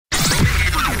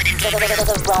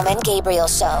The Roman Gabriel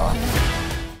Show.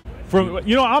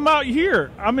 I'm out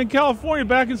here. I'm in California,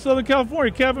 back in Southern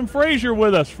California. Kevin Frazier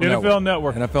with us from NFL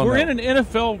Network. We're in an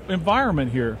NFL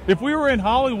environment here. If we were in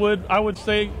Hollywood, I would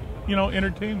say,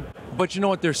 entertainment. But you know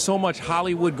what? There's so much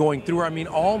Hollywood going through. I mean,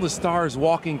 all the stars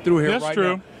walking through here right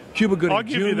true. now. Cuba Gooding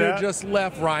Jr. just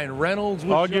left. Ryan Reynolds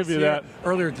was give you here. that.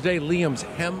 Earlier today, Liam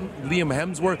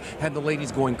Hemsworth had the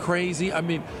ladies going crazy. I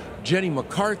mean, Jenny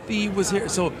McCarthy was here.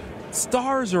 So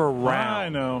stars are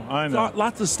around. I know.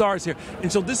 Lots of stars here.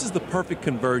 And so this is the perfect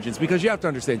convergence, because you have to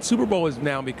understand, Super Bowl has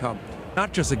now become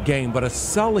not just a game, but a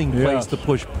selling place to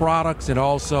push products and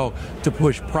also to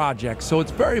push projects. So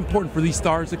it's very important for these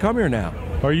stars to come here now.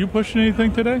 Are you pushing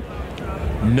anything today?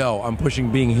 No, I'm pushing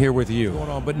being here with you.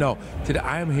 But no, today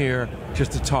I am here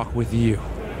just to talk with you.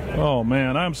 Oh,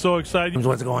 man, I'm so excited.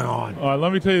 What's going on?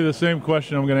 Let me tell you the same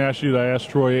question I'm going to ask you that I asked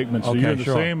Troy Aikman. So you're the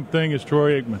same thing as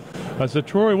Troy Aikman. I said,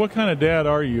 Troy, what kind of dad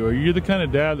are you? Are you the kind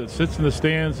of dad that sits in the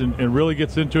stands and really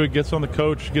gets into it, gets on the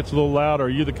coach, gets a little loud? Or are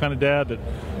you the kind of dad that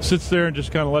sits there and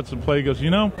just kind of lets them play? He goes,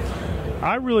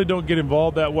 I really don't get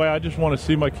involved that way. I just want to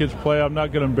see my kids play. I'm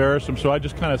not going to embarrass them, so I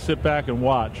just kind of sit back and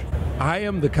watch. I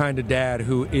am the kind of dad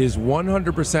who is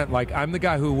 100% like, I'm the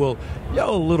guy who will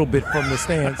yell a little bit from the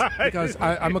stands because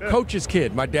I'm a coach's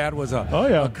kid. My dad was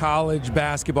a college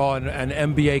basketball and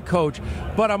an NBA coach,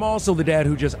 but I'm also the dad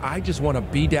who I just want to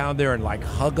be down there and like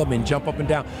hug them and jump up and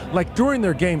down. Like during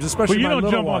their games, especially my little one. But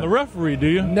you don't jump on the referee, do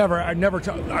you? Never.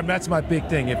 That's my big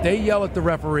thing. If they yell at the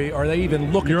referee or they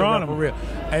even look at the referee,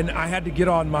 and I had to get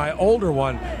on my older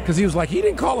one because he was like, he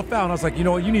didn't call a foul. And I was like, you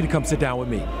know what, you need to come sit down with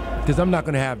me, because I'm not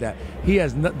going to have that.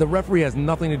 The referee has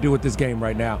nothing to do with this game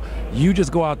right now. You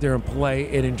just go out there and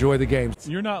play and enjoy the game.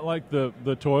 You're not like the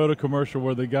Toyota commercial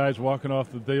where the guy's walking off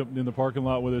in the parking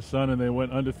lot with his son and they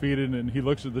went undefeated, and he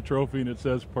looks at the trophy and it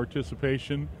says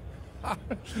participation.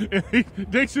 And he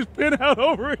takes his pin out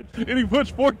over it and he puts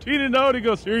 14 and 0 and he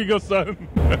goes, here you go, son.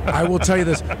 I will tell you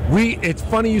this. It's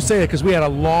funny you say it, because we had a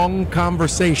long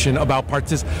conversation about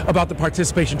the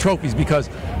participation trophies,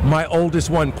 because my oldest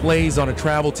one plays on a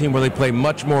travel team where they play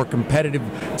much more competitive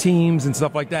teams and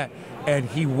stuff like that. And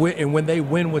when they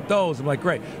win with those, I'm like,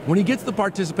 great. When he gets the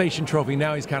participation trophy,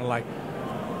 now he's kind of like,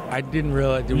 I didn't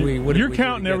realize. You're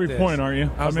counting every point, aren't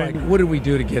you? I was like, what did we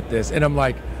do to get this? And I'm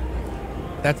like,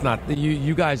 that's not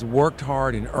you guys worked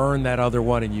hard and earned that other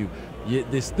one, and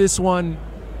this one,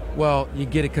 well, you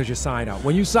get it because you sign up.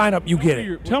 When you sign up, you get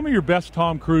it. Tell me your best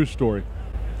Tom Cruise story.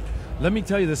 Let me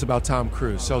tell you this about Tom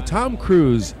Cruise. So Tom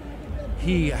Cruise,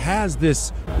 he has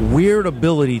this weird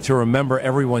ability to remember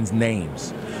everyone's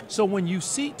names. So when you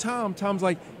see Tom's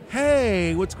like,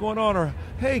 hey, what's going on? Or,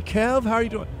 hey, Kev, how are you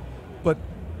doing? But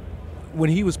when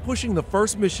he was pushing the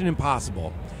first Mission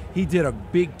Impossible, he did a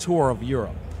big tour of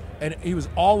Europe. And he was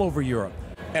all over Europe.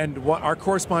 And our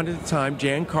correspondent at the time,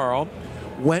 Jan Carl,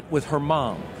 went with her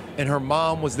mom. And her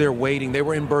mom was there waiting. They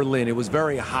were in Berlin. It was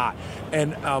very hot.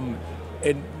 And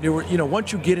there were,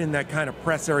 once you get in that kind of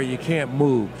press area, you can't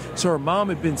move. So her mom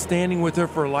had been standing with her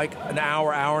for like an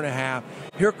hour, hour and a half.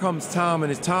 Here comes Tom,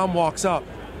 and as Tom walks up,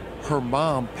 her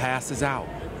mom passes out.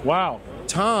 Wow.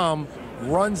 Tom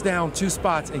runs down 2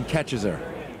 spots and catches her.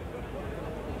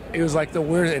 It was like the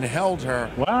weird, and held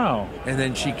her. Wow. And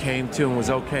then she came to and was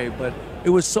okay. But it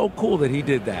was so cool that he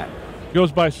did that.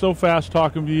 Goes by so fast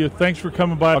talking to you. Thanks for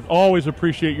coming by. I always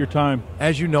appreciate your time.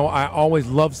 As you know, I always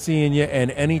love seeing you,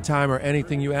 and anytime or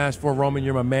anything you ask for, Roman,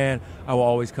 you're my man. I will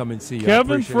always come and see you.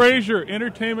 Kevin Frazier,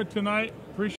 Entertainment Tonight.